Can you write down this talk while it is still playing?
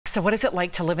So what is it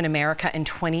like to live in America in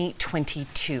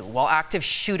 2022? Well, active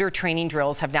shooter training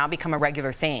drills have now become a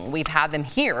regular thing. We've had them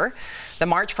here. The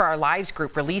March for Our Lives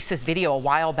group released this video a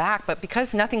while back, but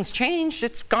because nothing's changed,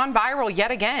 it's gone viral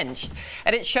yet again.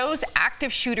 And it shows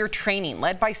active shooter training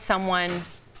led by someone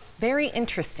very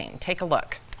interesting. Take a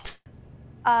look.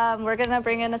 We're gonna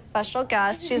bring in a special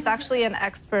guest. She's actually an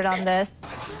expert on this.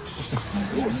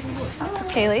 This is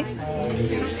Kaylee.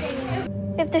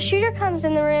 If the shooter comes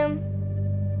in the room,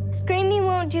 screaming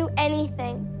won't do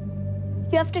anything.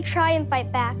 You have to try and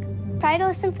fight back. Try to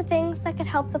listen for things that could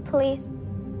help the police.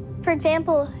 For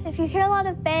example, if you hear a lot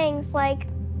of bangs like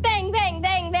bang, bang,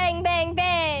 bang, bang, bang,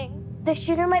 bang, the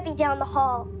shooter might be down the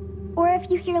hall. Or if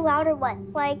you hear louder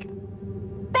ones like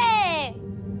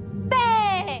bang,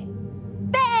 bang,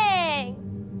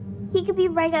 bang, he could be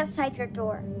right outside your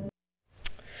door.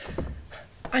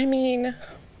 I mean,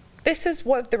 this is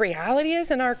what the reality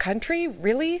is in our country,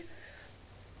 really?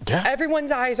 Yeah.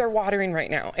 Everyone's eyes are watering right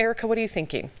now. Erica, what are you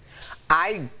thinking?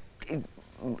 My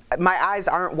eyes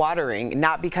aren't watering,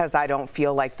 not because I don't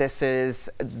feel like this is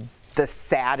the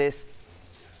saddest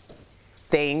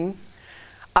thing.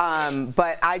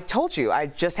 But I told you, I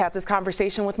just had this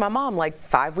conversation with my mom like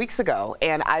 5 weeks ago,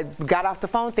 and I got off the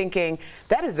phone thinking,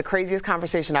 that is the craziest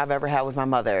conversation I've ever had with my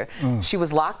mother. She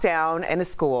was locked down in a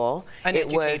school. An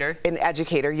educator. An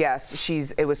educator, yes.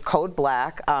 It was code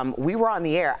black. We were on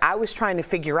the air. I was trying to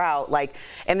figure out, like,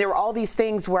 and there were all these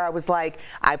things where I was like,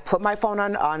 I put my phone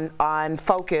on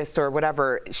focus or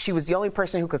whatever. She was the only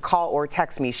person who could call or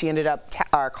text me. She ended up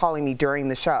calling me during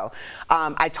the show.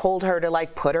 I told her to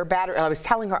like put her battery, I was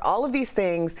telling her all of these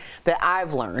things that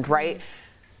I've learned, right?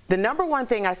 The number one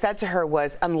thing I said to her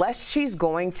was, unless she's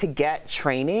going to get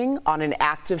training on an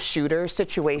active shooter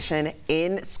situation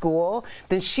in school,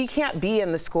 then she can't be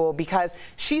in the school because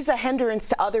she's a hindrance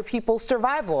to other people's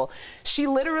survival. She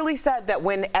literally said that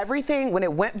when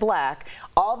it went black,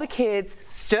 all the kids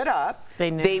stood up.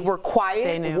 They were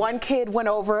quiet. One kid went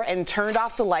over and turned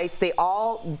off the lights. They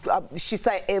all, she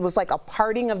said it was like a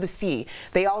parting of the sea.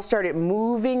 They all started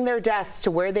moving their desks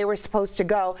to where they were supposed to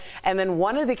go. And then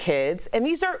one of the kids, and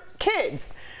these are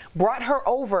kids, brought her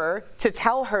over to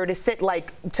tell her to sit,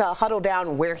 like, to huddle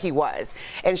down where he was.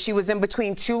 And she was in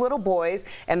between two little boys,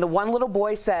 and the one little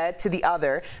boy said to the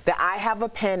other that I have a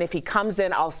pen. If he comes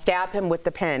in, I'll stab him with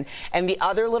the pen. And the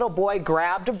other little boy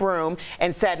grabbed a broom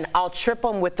and said, I'll trip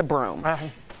him with the broom.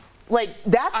 Like,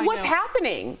 that's what's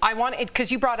happening. I want it,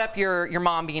 because you brought up your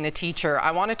mom being a teacher.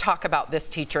 I want to talk about this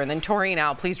teacher, and then Tori and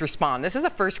Al, please respond. This is a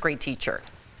first grade teacher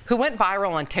who went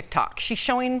viral on TikTok. She's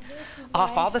showing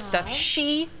off all the stuff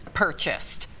she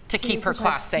purchased to keep her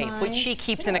class safe, which she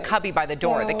keeps in a cubby by the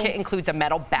door. The kit includes a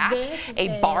metal bat,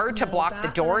 a bar to block the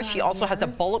door. She also has a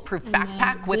bulletproof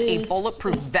backpack with a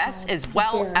bulletproof vest, as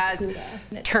well as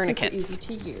tourniquets.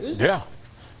 Yeah.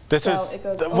 This is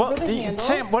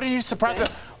Sam, what are you surprised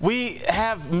about? We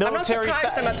have military. I'm not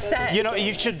surprised, I'm upset. You know,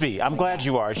 you should be. I'm glad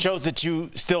you are. It shows that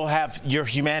you still have your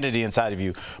humanity inside of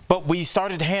you. But we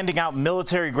started handing out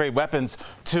military-grade weapons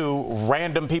to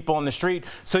random people on the street.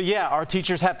 So yeah, our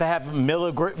teachers have to have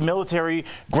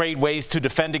military-grade ways to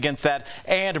defend against that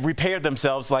and repair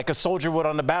themselves like a soldier would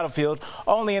on the battlefield.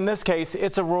 Only in this case,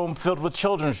 it's a room filled with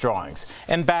children's drawings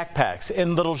and backpacks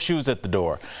and little shoes at the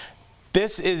door.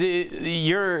 This is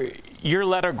your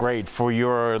letter grade for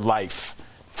your life,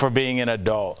 for being an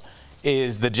adult,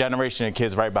 is the generation of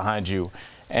kids right behind you.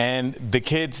 And the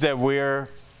kids that we're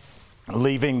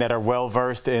leaving that are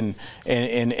well-versed in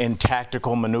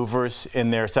tactical maneuvers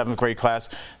in their 7th grade class,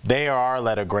 they are our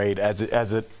letter grade as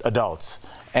adults.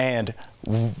 And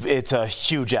it's a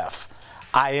huge F.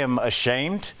 I am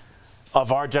ashamed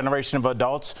of our generation of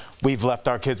adults. We've left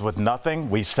our kids with nothing.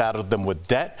 We've saddled them with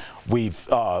debt. We've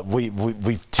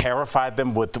terrified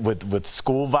them with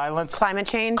school violence. Climate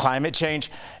change. Climate change.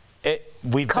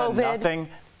 We've done nothing.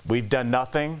 We've done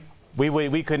nothing.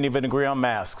 We couldn't even agree on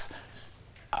masks.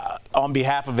 On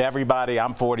behalf of everybody,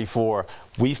 I'm 44.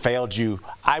 We failed you.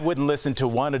 I wouldn't listen to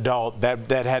one adult that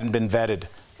hadn't been vetted.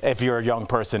 If you're a young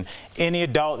person, any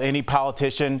adult, any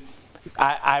politician,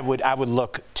 I would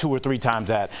look 2 or 3 times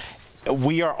at.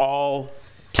 We are all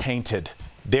tainted.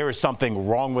 There is something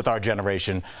wrong with our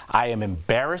generation. I am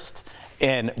embarrassed,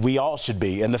 and we all should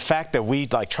be. And the fact that we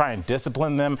like try and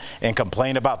discipline them and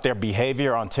complain about their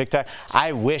behavior on TikTok,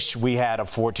 I wish we had a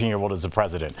 14-year-old as a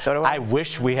president. So do I. I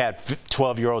wish we had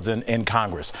 12-year-olds in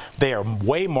Congress. They are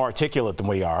way more articulate than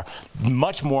we are,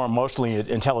 much more emotionally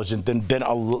intelligent than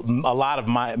a lot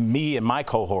of me and my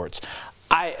cohorts.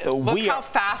 Look how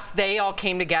fast they all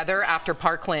came together after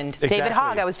Parkland. Exactly. David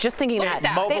Hogg, I was just thinking that.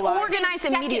 They organized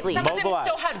immediately. Some of them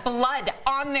still had blood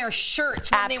on their shirts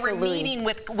when they were meeting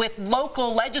with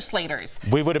local legislators.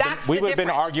 We would have been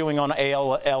arguing on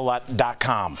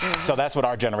ALL.com. So that's what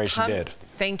our generation did.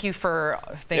 Thank you for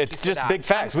It's just big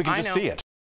facts. We can just see it.